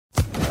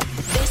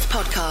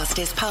podcast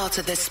is part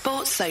of the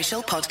Sports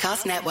Social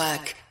Podcast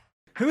Network.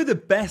 Who are the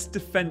best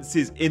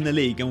defences in the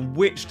league and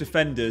which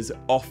defenders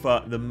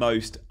offer the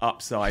most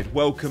upside?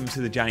 Welcome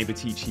to the Gianni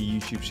Battici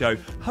YouTube show.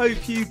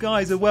 Hope you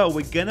guys are well.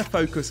 We're going to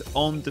focus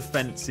on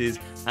defences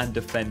and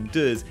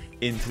defenders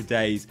in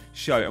today's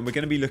show. And we're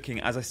going to be looking,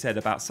 as I said,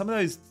 about some of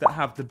those that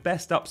have the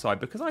best upside.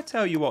 Because I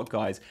tell you what,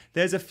 guys,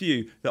 there's a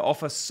few that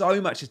offer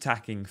so much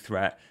attacking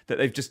threat that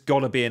they've just got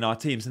to be in our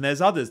teams. And there's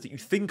others that you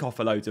think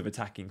offer loads of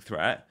attacking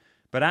threat,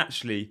 but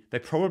actually, they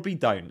probably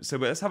don't. So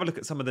let's have a look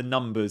at some of the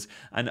numbers.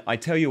 And I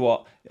tell you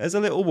what, as a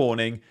little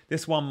warning,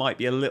 this one might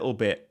be a little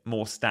bit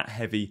more stat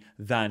heavy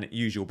than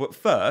usual. But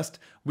first,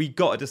 we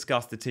got to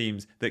discuss the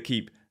teams that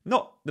keep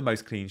not the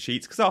most clean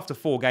sheets, because after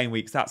 4 game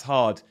weeks, that's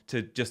hard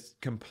to just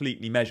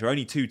completely measure.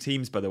 Only 2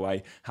 teams, by the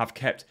way, have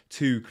kept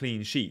 2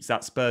 clean sheets.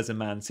 That's Spurs and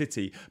Man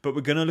City. But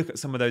we're going to look at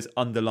some of those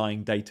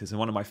underlying data. And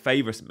one of my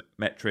favourite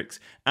metrics,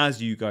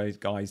 as you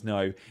guys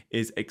know,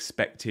 is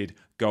expected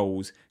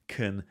goals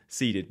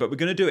conceded. But we're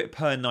going to do it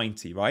per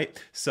 90, right?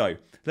 So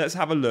let's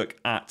have a look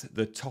at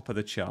the top of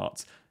the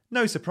charts.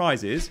 No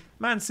surprises,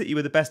 Man City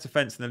were the best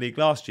defence in the league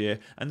last year,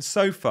 and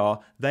so far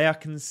they are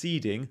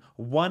conceding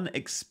 1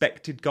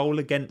 expected goal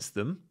against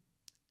them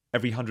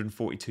every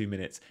 142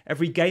 minutes.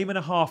 Every game and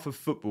a half of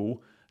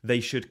football, they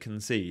should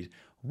concede.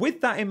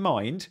 With that in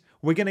mind,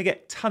 we're going to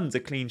get tons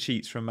of clean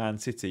sheets from Man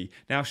City.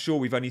 Now, sure,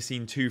 we've only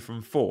seen 2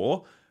 from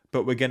 4,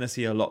 but we're going to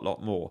see a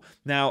lot more.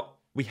 Now,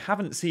 we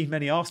haven't seen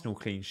many Arsenal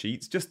clean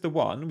sheets, just the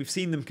 1. We've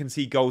seen them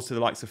concede goals to the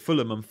likes of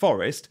Fulham and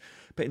Forest,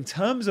 but in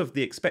terms of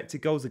the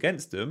expected goals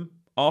against them,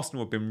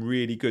 Arsenal have been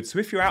really good. So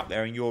if you're out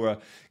there and you're a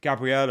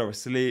Gabriel or a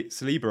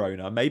Saliba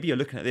owner, maybe you're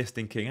looking at this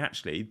thinking,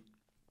 actually,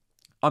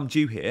 I'm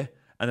due here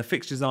and the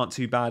fixtures aren't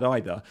too bad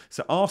either.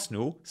 So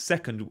Arsenal,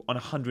 second on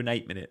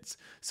 108 minutes.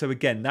 So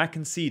again, they're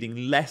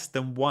conceding less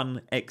than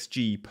 1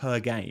 XG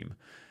per game.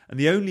 And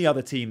the only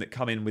other team that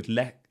come in with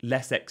less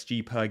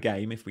XG per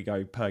game, if we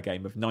go per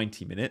game of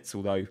 90 minutes,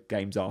 although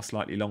games are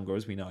slightly longer,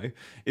 as we know,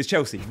 is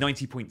Chelsea,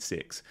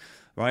 90.6.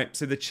 Right,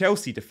 so the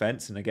Chelsea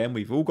defence, and again,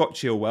 we've all got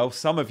Chilwell.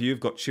 Some of you have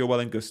got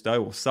Chilwell and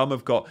Gusto, or some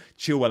have got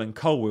Chilwell and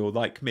Colwill,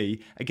 like me.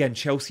 Again,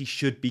 Chelsea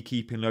should be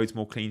keeping loads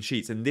more clean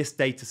sheets, and this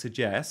data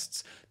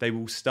suggests they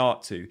will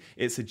start to.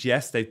 It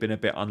suggests they've been a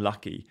bit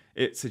unlucky.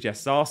 It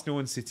suggests Arsenal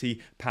and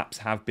City perhaps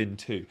have been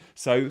too.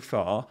 So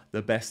far,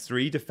 the best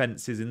 3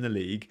 defences in the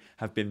league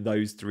have been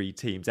those 3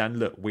 teams. And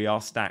look, we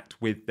are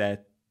stacked with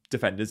their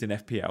defenders in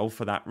FPL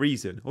for that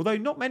reason. Although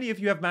not many of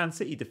you have Man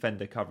City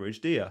defender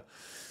coverage, do you?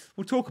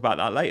 We'll talk about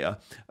that later.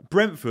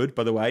 Brentford,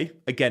 by the way,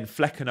 again,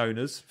 Flecken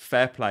owners,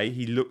 fair play.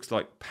 He looks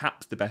like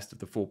perhaps the best of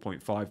the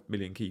 4.5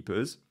 million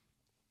keepers.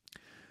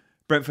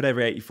 Brentford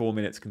every 84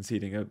 minutes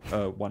conceding a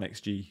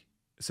 1xG.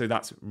 So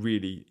that's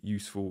really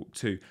useful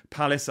too.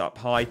 Palace up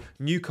high.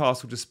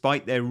 Newcastle,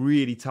 despite their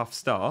really tough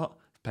start,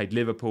 played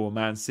Liverpool and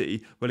Man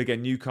City. Well,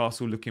 again,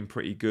 Newcastle looking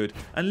pretty good.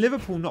 And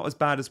Liverpool not as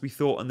bad as we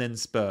thought, and then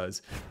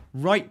Spurs.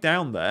 Right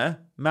down there,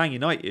 Man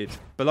United,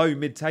 below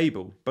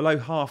mid-table, below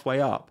halfway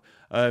up.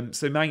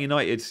 So Man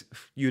United,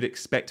 you'd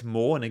expect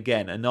more. And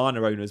again,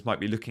 Onana owners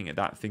might be looking at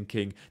that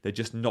thinking they're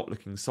just not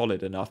looking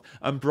solid enough.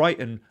 And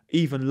Brighton,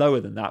 even lower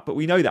than that. But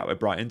we know that with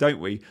Brighton,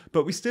 don't we?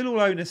 But we still all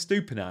own a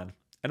Stupinan.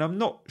 And I'm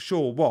not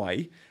sure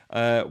why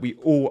we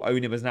all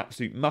own him as an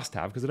absolute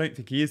must-have, because I don't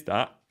think he is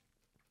that.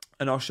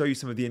 And I'll show you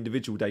some of the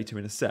individual data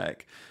in a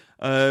sec.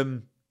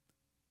 I'm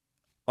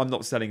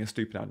not selling a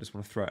Stupinan, I just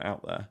want to throw it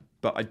out there.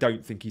 But I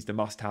don't think he's the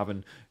must-have,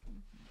 and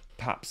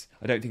perhaps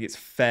I don't think it's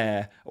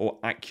fair or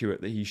accurate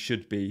that he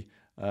should be.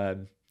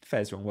 Fair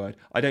is the wrong word.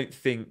 I don't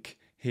think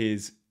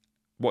his,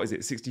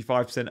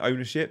 65%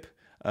 ownership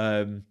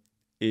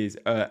is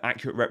an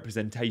accurate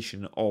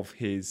representation of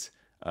his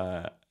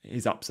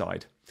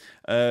upside.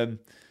 Bottom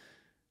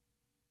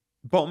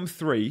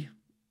 3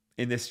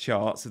 in this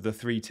chart, so the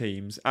 3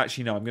 teams.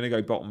 Actually, no, I'm going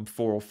to go bottom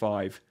 4 or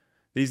 5.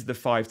 These are the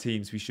 5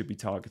 teams we should be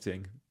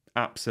targeting.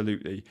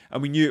 Absolutely.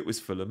 And we knew it was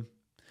Fulham.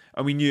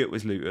 And we knew it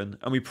was Luton.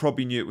 And we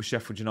probably knew it was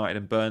Sheffield United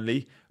and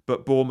Burnley.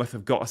 But Bournemouth,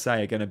 have got to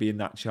say, are going to be in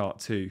that chart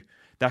too.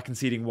 They're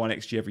conceding 1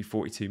 XG every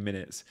 42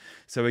 minutes.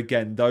 So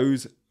again,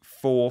 those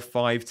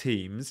 4-5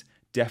 teams,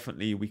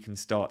 definitely we can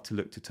start to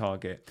look to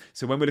target.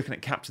 So when we're looking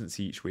at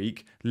captaincy each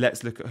week,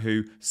 let's look at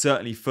who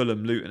certainly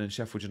Fulham, Luton and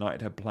Sheffield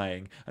United are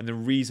playing. And the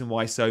reason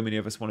why so many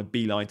of us want to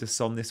beeline to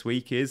Son this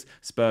week is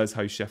Spurs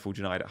host Sheffield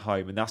United at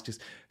home. And that's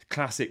just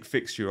classic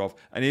fixture of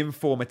an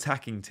in-form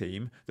attacking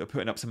team that are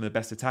putting up some of the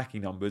best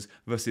attacking numbers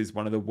versus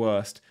one of the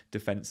worst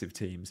defensive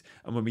teams.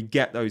 And when we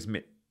get those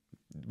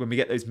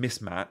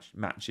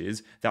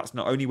mismatches, that's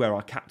not only where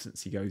our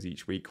captaincy goes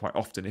each week, quite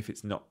often if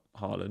it's not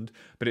Haaland,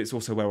 but it's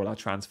also where all our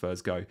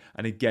transfers go.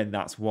 And again,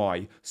 that's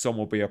why Son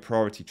will be a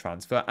priority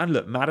transfer. And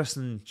look,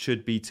 Maddison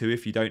should be too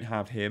if you don't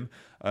have him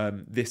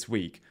this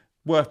week.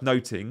 Worth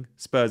noting,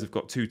 Spurs have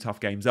got 2 tough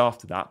games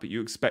after that, but you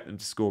expect them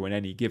to score in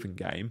any given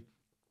game.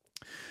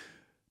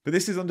 But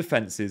this is on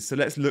defences, so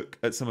let's look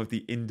at some of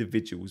the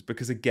individuals,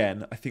 because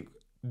again, I think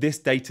this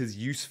data is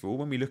useful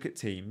when we look at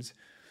teams,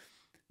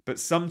 but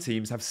some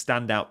teams have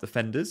standout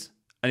defenders.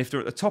 And if they're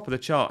at the top of the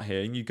chart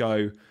here and you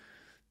go,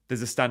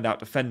 there's a standout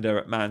defender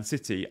at Man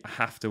City, I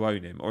have to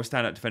own him. Or a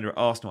standout defender at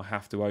Arsenal, I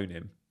have to own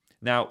him.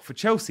 Now, for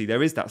Chelsea,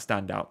 there is that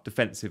standout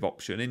defensive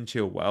option in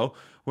Chilwell.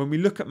 When we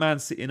look at Man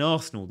City and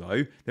Arsenal,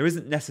 though, there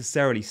isn't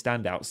necessarily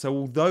standout. So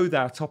although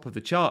they're top of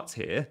the charts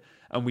here,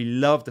 and we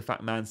love the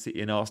fact Man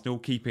City and Arsenal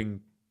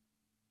keeping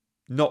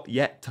not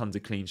yet tons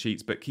of clean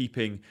sheets, but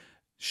keeping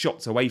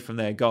shots away from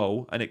their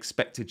goal and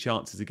expected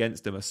chances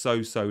against them are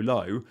so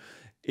low,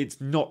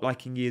 it's not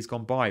like in years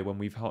gone by when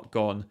we've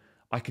gone,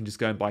 I can just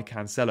go and buy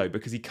Cancelo,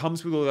 because he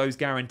comes with all those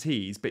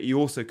guarantees, but he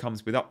also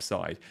comes with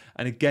upside.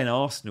 And again,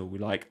 Arsenal,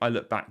 I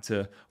look back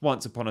to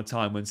once upon a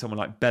time when someone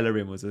like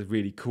Bellerin was a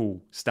really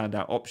cool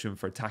standout option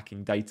for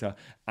attacking data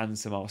and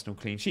some Arsenal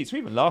clean sheets. Or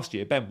even last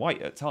year, Ben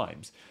White at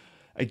times.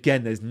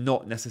 Again, there's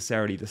not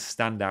necessarily the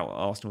standout at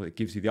Arsenal that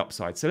gives you the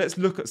upside. So let's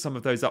look at some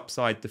of those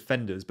upside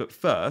defenders. But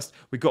first,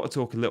 we've got to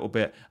talk a little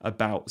bit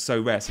about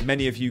So Rare. So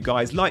many of you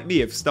guys, like me,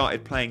 have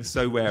started playing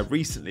So Rare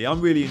recently.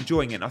 I'm really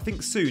enjoying it. And I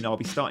think soon I'll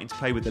be starting to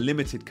play with the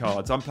limited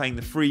cards. I'm playing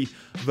the free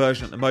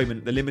version at the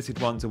moment. The limited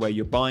ones are where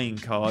you're buying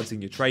cards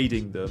and you're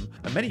trading them.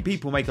 And many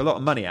people make a lot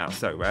of money out of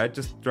So Rare,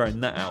 just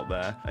throwing that out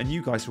there. And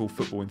you guys are all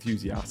football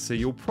enthusiasts, so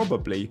you'll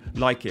probably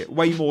like it.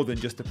 Way more than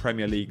just the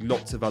Premier League,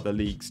 lots of other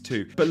leagues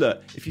too. But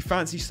look, if you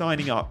fancy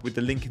signing up with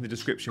the link in the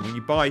description, when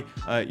you buy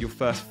your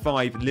first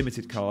 5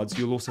 limited cards,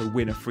 you'll also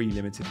win a free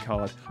limited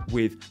card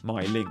with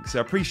my link. So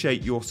I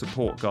appreciate your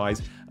support,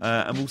 guys,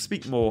 and we'll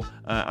speak more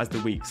as the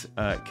weeks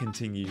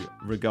continue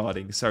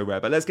regarding So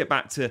Rare. But let's get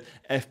back to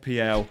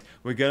FPL.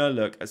 We're going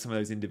to look at some of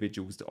those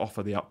individuals to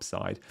offer the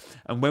upside.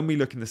 And when we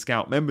look in the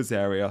Scout members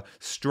area,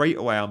 straight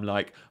away I'm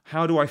like,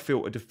 how do I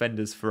filter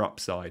defenders for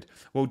upside?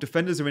 Well,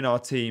 defenders are in our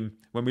team.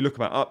 When we look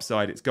about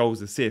upside, it's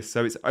goals, assists.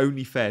 So it's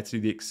only fair to do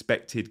the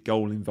expected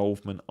goal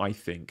involvement, I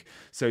think.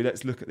 So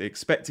let's look at the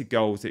expected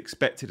goals, the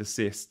expected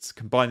assists,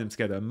 combine them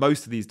together.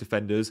 Most of these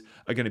defenders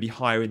are going to be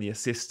higher in the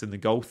assists than the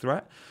goal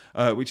threat,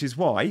 which is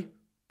why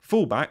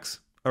fullbacks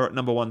are at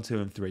number 1, 2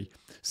 and 3.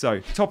 So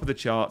top of the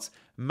charts,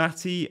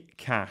 Matty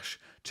Cash,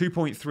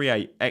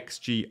 2.38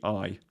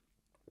 XGI.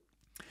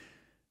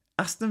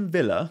 Aston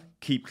Villa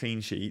keep clean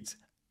sheets,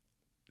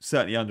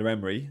 certainly under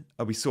Emery.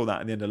 We saw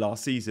that at the end of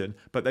last season.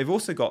 But they've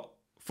also got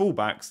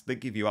fullbacks that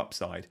give you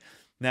upside.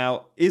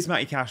 Now, is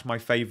Matty Cash my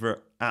favourite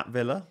at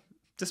Villa?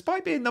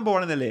 Despite being number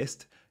 1 on the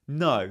list,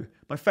 no.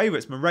 My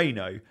favourite's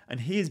Moreno,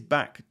 and he is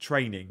back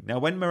training. Now,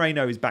 when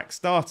Moreno is back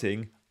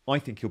starting, I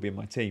think he'll be in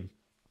my team.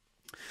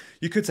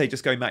 You could say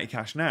just go Matty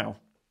Cash now.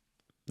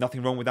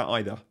 Nothing wrong with that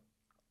either.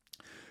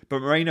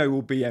 But Moreno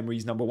will be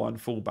Emery's number 1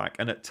 fullback,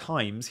 and at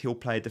times he'll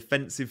play a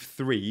defensive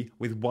 3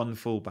 with 1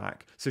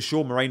 fullback. So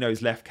sure,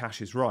 Moreno's left,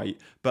 Cash is right,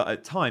 but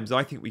at times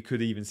I think we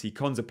could even see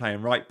Konza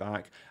playing right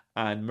back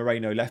and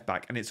Moreno left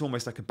back, and it's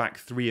almost like a back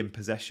 3 in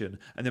possession,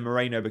 and then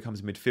Moreno becomes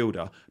a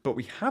midfielder. But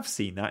we have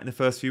seen that in the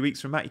first few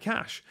weeks from Matty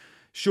Cash.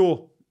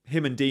 Sure,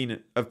 him and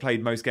Dean have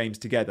played most games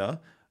together.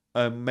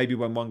 Maybe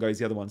when one goes,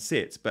 the other one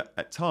sits. But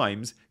at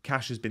times,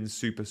 Cash has been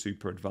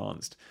super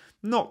advanced.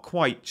 Not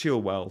quite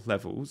Chilwell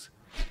levels.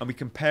 And we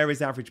compare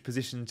his average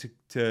position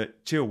to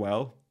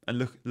Chilwell, and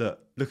look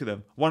at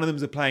them. One of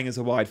them's playing as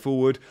a wide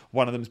forward.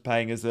 One of them's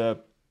playing as a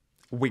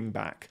wing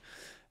back.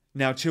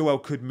 Now,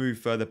 Chilwell could move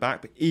further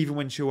back, but even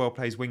when Chilwell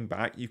plays wing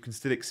back, you can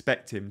still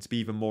expect him to be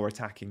even more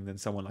attacking than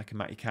someone like a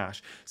Matty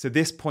Cash. So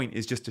this point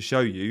is just to show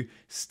you,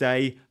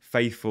 stay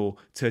faithful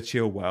to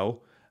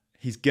Chilwell.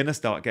 He's going to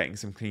start getting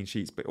some clean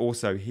sheets, but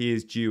also he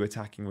is due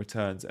attacking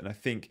returns, and I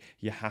think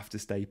you have to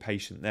stay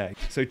patient there.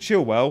 So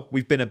Chilwell,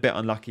 we've been a bit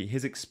unlucky.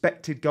 His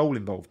expected goal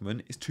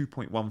involvement is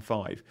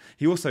 2.15.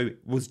 He also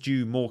was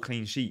due more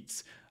clean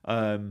sheets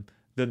than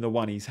the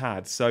one he's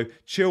had. So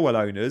Chilwell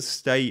owners,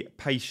 stay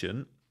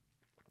patient.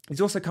 He's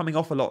also coming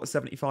off a lot at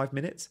 75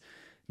 minutes.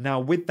 Now,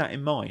 with that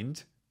in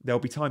mind, there'll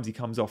be times he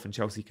comes off and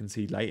Chelsea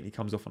concede late and he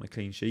comes off on a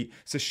clean sheet.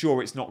 So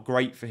sure, it's not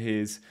great for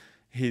his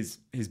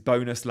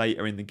bonus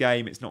later in the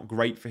game. It's not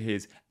great for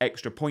his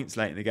extra points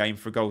late in the game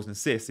for goals and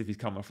assists if he's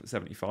coming off at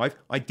 75.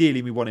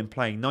 Ideally, we want him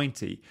playing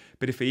 90.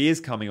 But if he is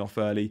coming off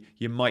early,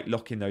 you might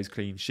lock in those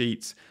clean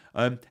sheets.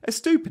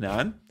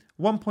 Estupiñán,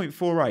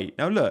 1.48.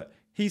 Now look,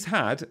 he's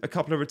had a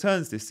couple of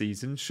returns this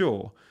season,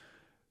 sure.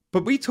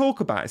 But we talk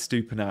about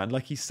Estupiñán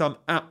like he's some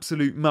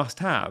absolute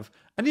must-have.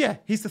 And yeah,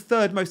 he's the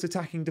 3rd most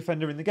attacking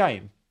defender in the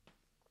game.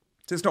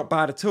 So it's not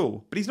bad at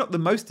all. But he's not the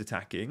most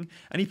attacking.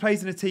 And he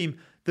plays in a team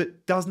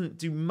that doesn't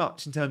do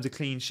much in terms of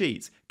clean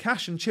sheets.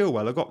 Cash and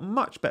Chilwell have got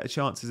much better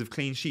chances of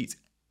clean sheets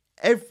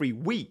every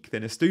week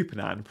than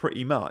Estupiñán,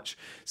 pretty much.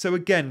 So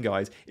again,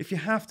 guys, if you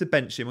have to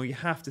bench him or you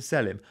have to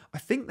sell him, I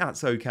think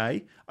that's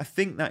okay. I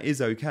think that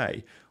is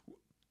okay.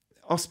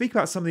 I'll speak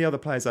about some of the other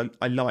players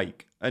I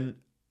like, and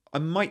I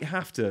might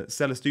have to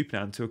sell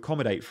Estupiñán to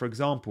accommodate, for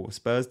example, a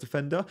Spurs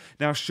defender.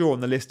 Now, sure, on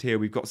the list here,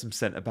 we've got some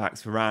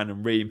centre-backs, Varane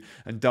and Ream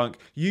and Dunk.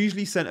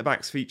 Usually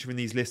centre-backs feature in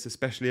these lists,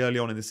 especially early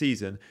on in the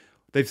season.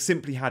 They've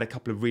simply had a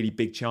couple of really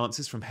big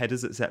chances from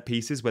headers at set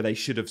pieces where they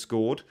should have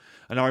scored.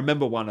 And I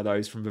remember one of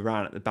those from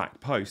Varane at the back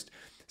post.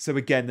 So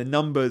again, the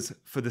numbers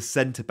for the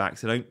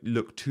centre-backs, I don't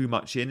look too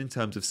much in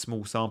terms of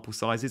small sample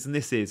sizes. And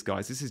this is,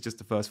 guys, this is just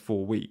the first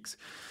 4 weeks.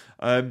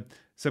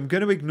 So I'm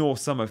going to ignore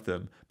some of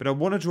them, but I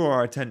want to draw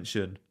our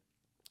attention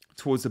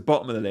towards the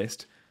bottom of the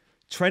list.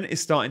 Trent is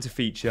starting to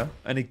feature,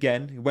 and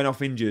again, he went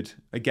off injured.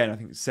 Again, I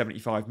think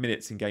 75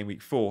 minutes in game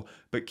week 4.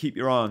 But keep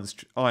your eye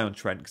on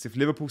Trent, because if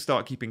Liverpool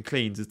start keeping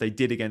cleans as they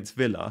did against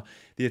Villa,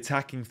 the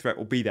attacking threat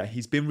will be there.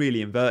 He's been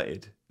really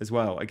inverted as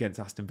well against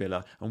Aston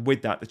Villa, and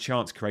with that, the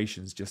chance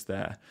creation's just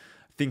there.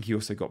 I think he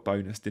also got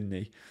bonus, didn't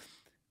he?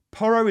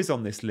 Porro is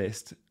on this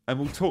list, and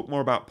we'll talk more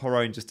about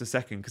Porro in just a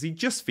second, because he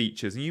just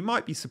features, and you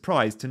might be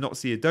surprised to not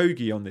see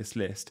Udogie on this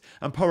list,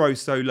 and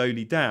Porro's so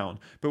lowly down.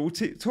 But we'll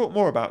talk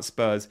more about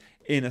Spurs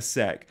in a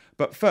sec.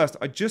 But first,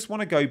 I just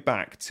want to go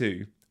back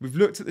to, we've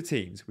looked at the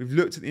teams, we've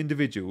looked at the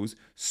individuals,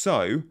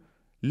 so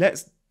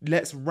let's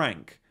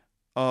rank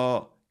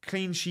our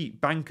clean sheet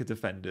banker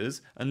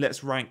defenders, and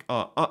let's rank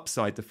our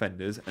upside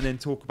defenders, and then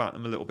talk about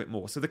them a little bit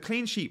more. So the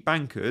clean sheet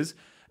bankers,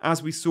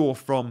 as we saw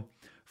from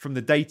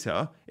the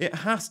data, it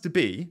has to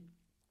be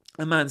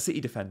a Man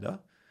City defender.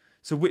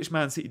 So which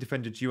Man City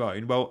defender do you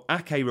own? Well,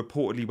 Ake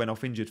reportedly went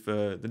off injured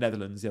for the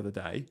Netherlands the other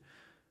day.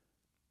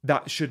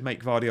 That should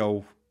make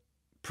Guardiola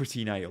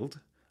pretty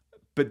nailed.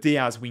 But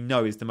Diaz, we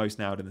know, is the most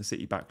nailed in the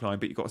City backline,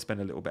 but you've got to spend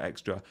a little bit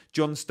extra.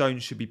 John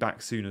Stones should be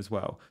back soon as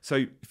well.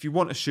 So if you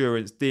want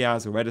assurance,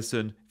 Diaz or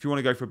Ederson, if you want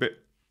to go for a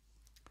bit,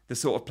 the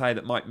sort of player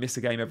that might miss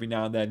a game every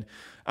now and then,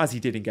 as he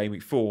did in game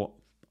week 4,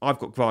 I've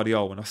got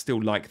Guardiola and I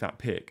still like that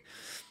pick.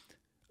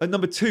 At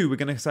number 2, we're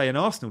going to say an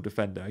Arsenal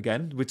defender.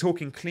 Again, we're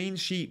talking clean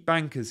sheet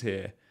bankers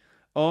here.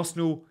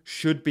 Arsenal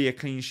should be a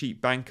clean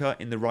sheet banker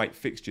in the right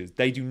fixtures.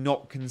 They do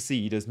not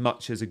concede as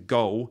much as a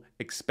goal,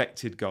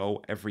 expected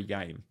goal, every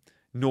game.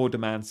 Nor do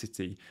Man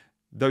City.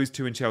 Those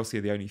two in Chelsea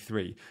are the only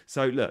 3.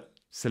 So look,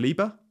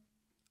 Saliba,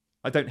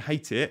 I don't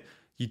hate it.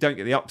 You don't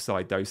get the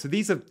upside though. So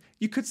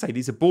you could say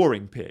these are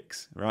boring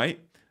picks, right?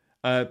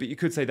 But you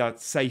could say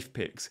that's safe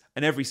picks.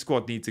 And every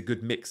squad needs a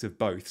good mix of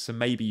both. So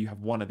maybe you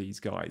have one of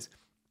these guys.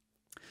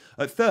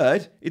 At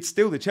third, it's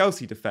still the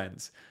Chelsea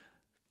defence.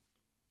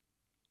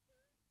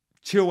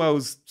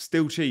 Chilwell's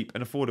still cheap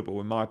and affordable,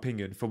 in my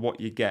opinion, for what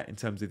you get in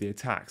terms of the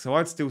attack. So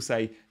I'd still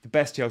say the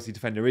best Chelsea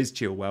defender is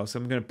Chilwell, so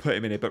I'm going to put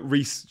him in it. But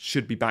Reece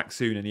should be back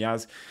soon, and he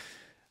has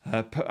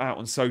put out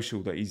on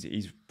social that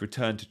he's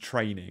returned to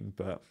training,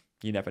 but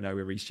you never know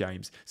with Reece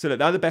James. So look,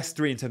 they're the best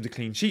 3 in terms of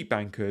clean sheet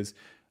bankers,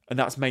 and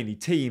that's mainly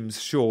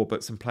teams, sure,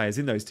 but some players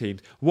in those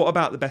teams. What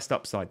about the best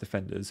upside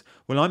defenders?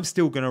 Well, I'm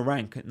still going to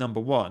rank at number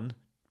 1,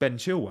 Ben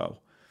Chilwell.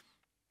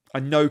 I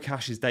know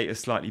Cash's data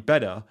is slightly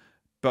better,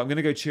 but I'm going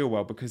to go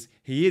Chilwell because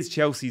he is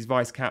Chelsea's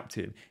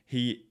vice-captain.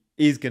 He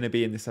is going to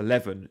be in this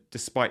 11,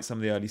 despite some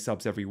of the early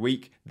subs every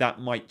week. That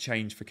might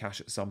change for Cash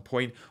at some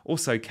point.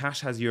 Also, Cash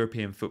has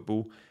European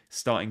football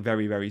starting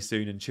very, very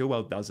soon, and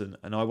Chilwell doesn't,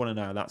 and I want to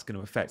know how that's going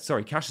to affect.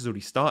 Sorry, Cash has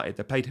already started.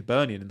 They played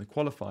Hibernian in the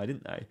qualifier,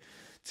 didn't they?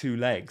 2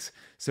 legs.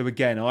 So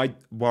again, I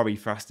worry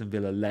for Aston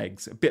Villa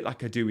legs, a bit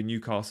like I do with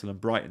Newcastle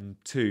and Brighton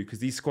too, because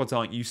these squads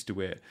aren't used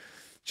to it.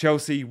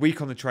 Chelsea,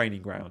 weak on the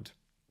training ground.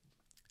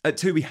 At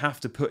 2, we have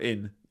to put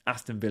in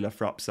Aston Villa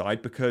for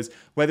upside, because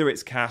whether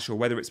it's Cash or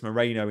whether it's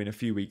Moreno in a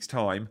few weeks'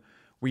 time,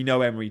 we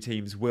know Emery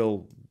teams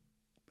will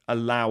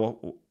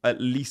allow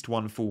at least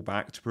one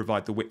fullback to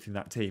provide the width in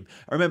that team.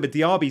 And remember,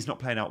 Diaby's not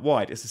playing out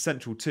wide. It's a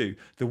central 2.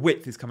 The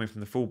width is coming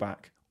from the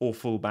fullback or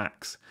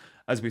fullbacks,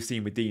 as we've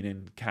seen with Dean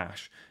and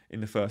Cash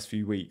in the first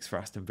few weeks for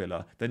Aston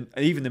Villa. Then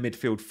even the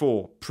midfield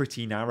 4,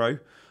 pretty narrow.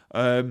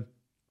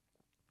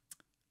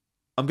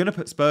 I'm going to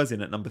put Spurs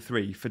in at number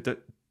 3 for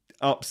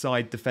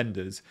upside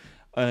defenders.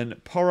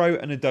 And Porro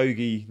and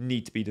Udogie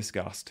need to be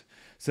discussed.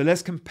 So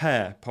let's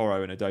compare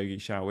Porro and Udogie,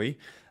 shall we?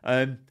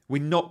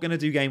 We're not going to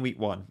do game week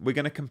 1. We're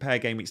going to compare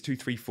game weeks 2,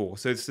 3, 4.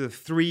 So it's a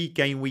 3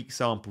 game week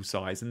sample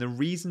size. And the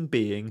reason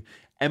being,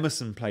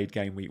 Emerson played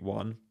game week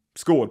 1,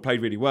 scored,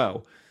 played really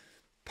well.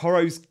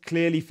 Porro's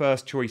clearly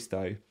first choice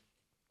though,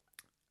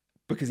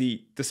 because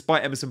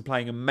despite Emerson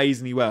playing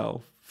amazingly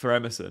well for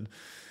Emerson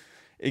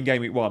in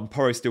game week 1,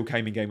 Porro still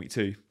came in game week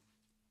 2.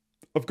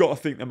 I've got to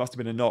think there must have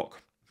been a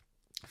knock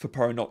for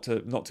Porro not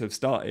to have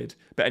started.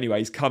 But anyway,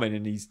 he's coming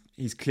and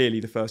he's clearly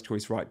the first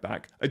choice right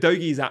back.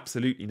 Udogie is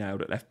absolutely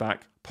nailed at left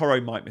back.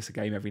 Porro might miss a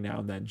game every now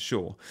and then,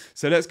 sure.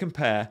 So let's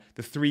compare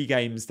the 3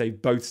 games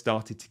they've both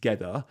started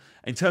together.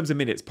 In terms of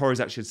minutes, Porro's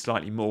actually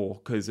slightly more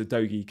because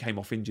Udogie came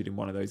off injured in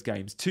one of those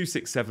games.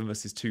 267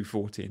 versus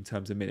 240 in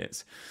terms of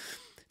minutes.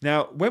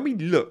 Now,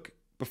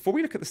 before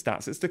we look at the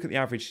stats, let's look at the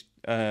average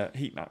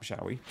heat map,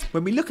 shall we?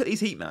 When we look at these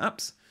heat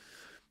maps,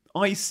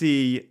 I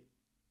see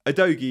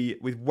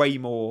Udogie with way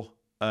more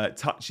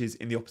touches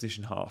in the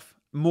opposition half.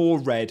 More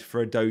red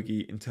for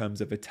Udogie in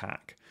terms of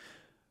attack.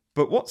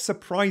 But what's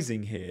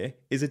surprising here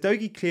is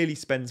Udogie clearly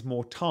spends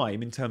more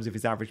time in terms of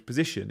his average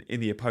position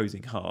in the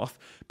opposing half.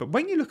 But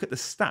when you look at the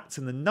stats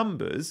and the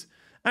numbers,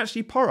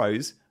 actually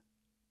Porro's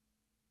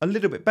a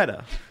little bit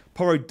better.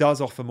 Porro does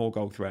offer more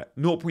goal threat.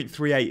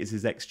 0.38 is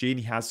his XG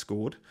and he has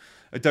scored.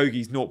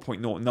 Udogie's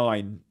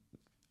 0.09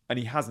 and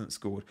he hasn't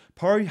scored.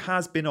 Porro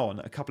has been on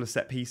a couple of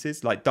set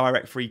pieces, like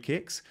direct free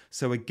kicks.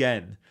 So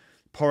again,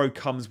 Porro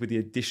comes with the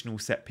additional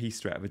set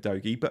piece threat of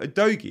Udogie, but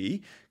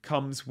Udogie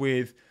comes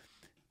with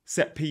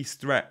set-piece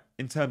threat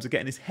in terms of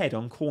getting his head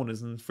on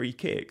corners and free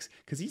kicks,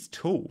 because he's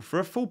tall. For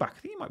a fullback, I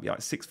think he might be like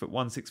 6'1",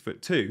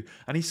 6'2",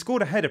 and he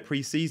scored a header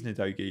pre-season,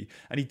 Udogie,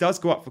 and he does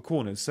go up for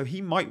corners, so he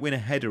might win a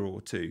header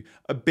or two,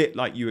 a bit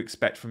like you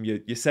expect from your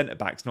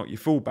centre-backs, not your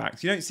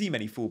fullbacks. You don't see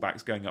many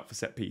fullbacks going up for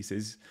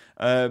set-pieces.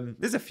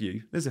 There's a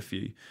few.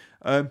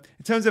 In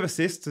terms of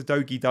assists,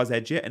 Udogie does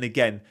edge it, and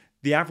again,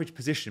 the average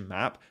position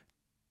map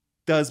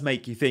does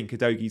make you think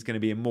Udogie's going to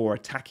be in more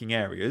attacking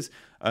areas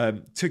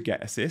to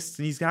get assists.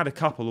 And he's had a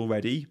couple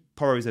already.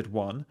 Porro's had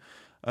one.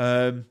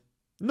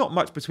 Not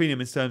much between them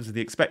in terms of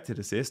the expected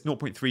assist,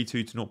 0.32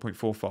 to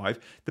 0.45.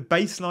 The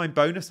baseline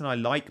bonus, and I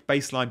like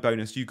baseline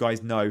bonus, you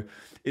guys know,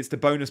 it's the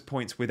bonus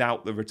points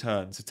without the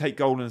return. So take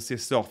goal and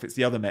assists off, it's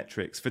the other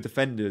metrics. For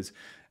defenders,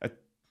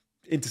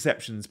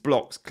 interceptions,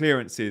 blocks,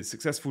 clearances,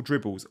 successful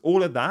dribbles,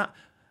 all of that,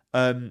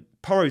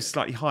 Porro's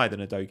slightly higher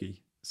than Udogie.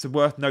 So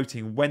worth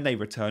noting, when they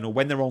return or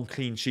when they're on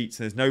clean sheets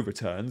and there's no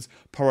returns,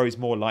 Porro's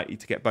more likely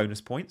to get bonus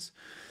points.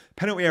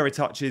 Penalty area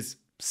touches,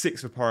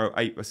 6 for Porro,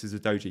 8 versus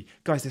Udogie.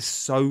 Guys, there's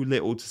so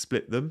little to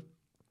split them.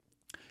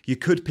 You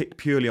could pick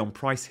purely on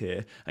price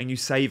here and you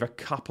save a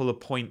couple of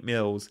point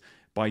mils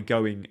by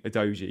going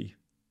Udogie.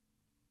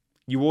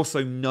 You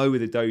also know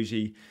with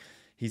Udogie,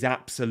 he's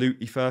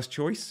absolutely first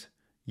choice.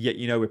 Yet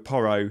you know with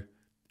Porro,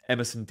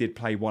 Emerson did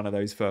play one of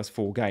those first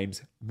 4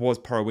 games. Was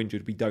Porro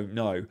injured? We don't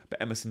know.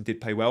 But Emerson did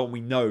play well. And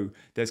we know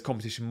there's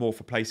competition more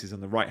for places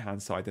on the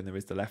right-hand side than there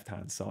is the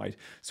left-hand side.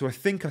 So I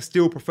think I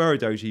still prefer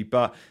Udogie.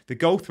 But the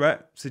goal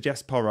threat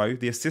suggests Porro.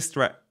 The assist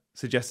threat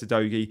suggests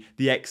Udogie.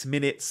 The X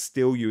minutes,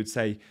 still you would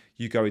say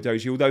you go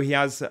Udogie. Although he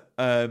has,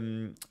 I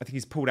think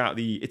he's pulled out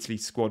the Italy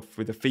squad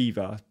with a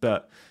fever.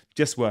 But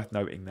just worth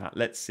noting that.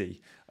 Let's see.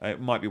 It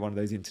might be one of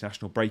those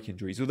international break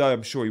injuries, although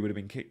I'm sure he would have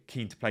been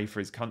keen to play for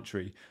his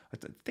country. I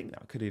don't think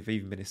that could have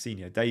even been a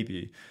senior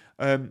debut.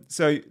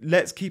 So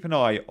let's keep an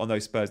eye on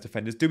those Spurs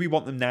defenders. Do we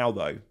want them now,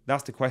 though?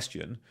 That's the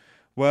question.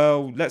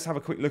 Well, let's have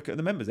a quick look at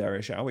the members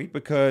area, shall we?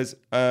 Because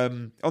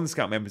on the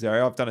Scout members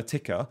area, I've done a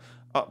ticker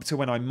up to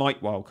when I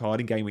might wildcard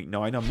in Game Week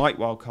 9. I might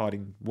wildcard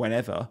in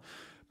whenever.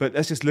 But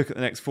let's just look at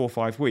the next 4 or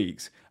 5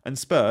 weeks. And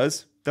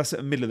Spurs, that's at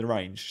the middle of the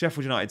range.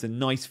 Sheffield United's a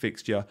nice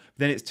fixture.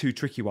 Then it's 2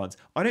 tricky ones.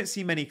 I don't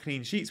see many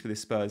clean sheets with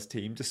this Spurs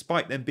team,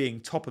 despite them being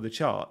top of the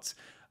charts.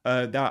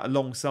 That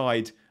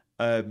alongside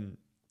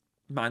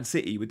Man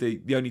City, with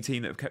the only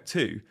team that have kept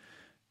 2.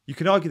 You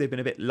can argue they've been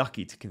a bit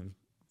lucky to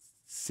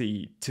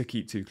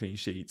keep 2 clean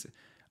sheets.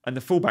 And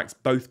the fullbacks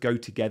both go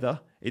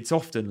together. It's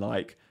often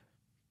like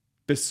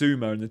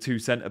Bissouma and the 2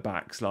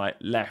 centre-backs, like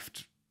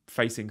left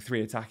facing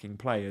 3 attacking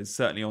players,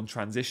 certainly on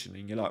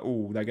transitioning. You're like,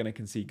 oh, they're going to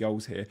concede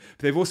goals here.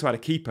 But they've also had a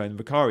keeper in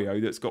Vicario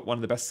that's got one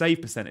of the best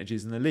save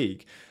percentages in the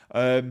league.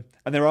 And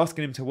they're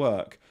asking him to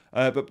work.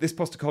 But this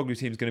Postecoglou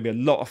team is going to be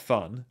a lot of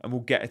fun and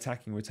we'll get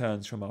attacking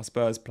returns from our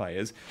Spurs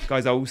players.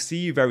 Guys, I will see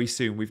you very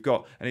soon. We've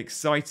got an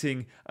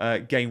exciting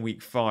Game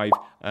Week 5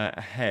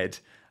 ahead.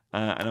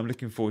 And I'm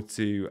looking forward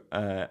to,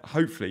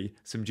 hopefully,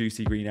 some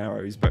juicy green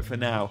arrows. But for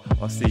now,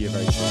 I'll see you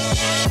very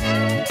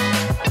soon.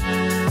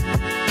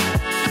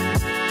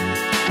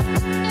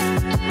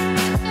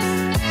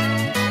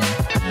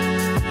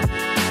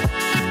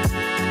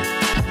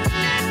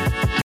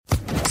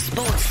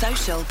 Sports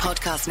Social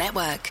Podcast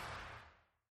Network.